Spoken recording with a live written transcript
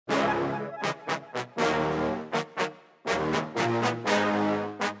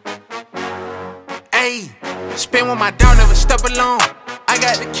Spin with my dog, never step alone. I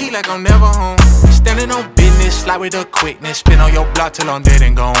got the key like I'm never home. Standing on business, slide with the quickness. Spin on your block till I'm dead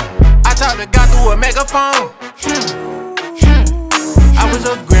and gone. I talk to God through a megaphone. I was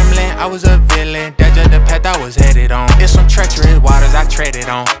a gremlin, I was a villain. That's just the path I was headed on. It's some treacherous waters I treaded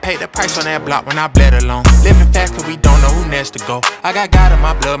on. Paid the price on that block when I bled alone. Living fast cause we don't know who next to go. I got God in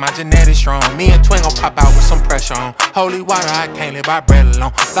my blood, my genetics strong. Me and Twin gon' pop out with some pressure on. Holy water, I can't live by bread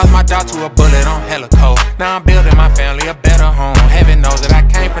alone. Lost my dog to a bullet on hella cold. Now I'm building my family a better home. Heaven knows that I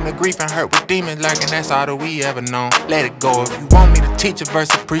came from the grief and hurt with demons lurking. That's all that we ever known. Let it go if you want me to teach a verse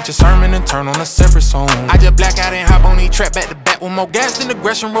or preach a sermon and turn on a separate song. I just black out and hop on these track back to back with more gas than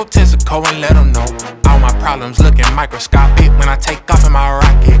aggression, roll Tensico and let them know. All my problems looking microscopic when I take off in my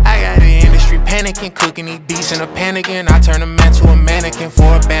rocket. I got the industry panicking, cooking these beats in a panicking. I turn a man to a mannequin.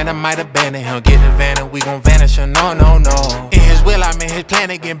 For a band I might abandon him. Get the van and we gon' vanish. No, no, no. In his will I'm in his plan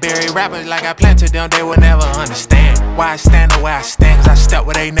again. Bury rappers like I planted them. They will never understand why I stand the way I stand. Cause I step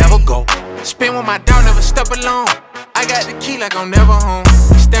where they never go. Spin with my dog, never step alone. I got the key like I'm never home.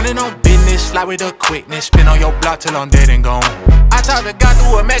 Standing on business, slide with the quickness. Spin on your block till I'm dead and gone. I talk to God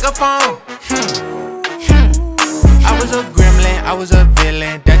through a megaphone. I was a gremlin, I was a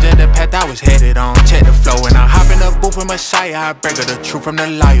villain. That's just the path I was headed on. Check the flow and I hop in the booth with Messiah. I break the truth from the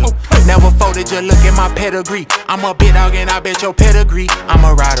liar. Never folded, just look at my pedigree. I'm a big dog and I bet your pedigree. I'm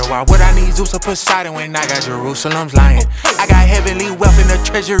a rider, why would I need Zeus or Poseidon when I got Jerusalem's lion? I got heavenly wealth in the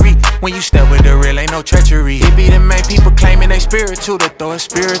treasury. When you step with the real, ain't no treachery. It be the main people claiming they spiritual, to throw a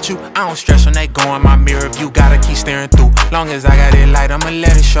spiritual. I don't stress when they go in my mirror view. Gotta keep staring through. Long as I got it light, I'ma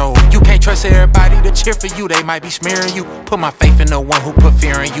let it show. You can't trust everybody to cheer for you. They might be smearing you. Put my faith in the one who put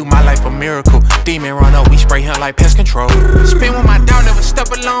fear in you. My life a miracle. Demon run up, we spray him like pest control. Spin with my dog, never step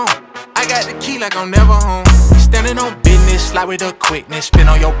alone. I got the key like I'm never home. Standing on business, slide with the quickness. Spin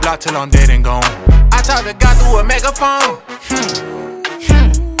on your block till I'm dead and gone. I talk to God through a megaphone.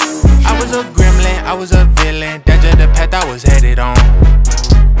 I was a gremlin, I was a villain. That's just the path I was headed on.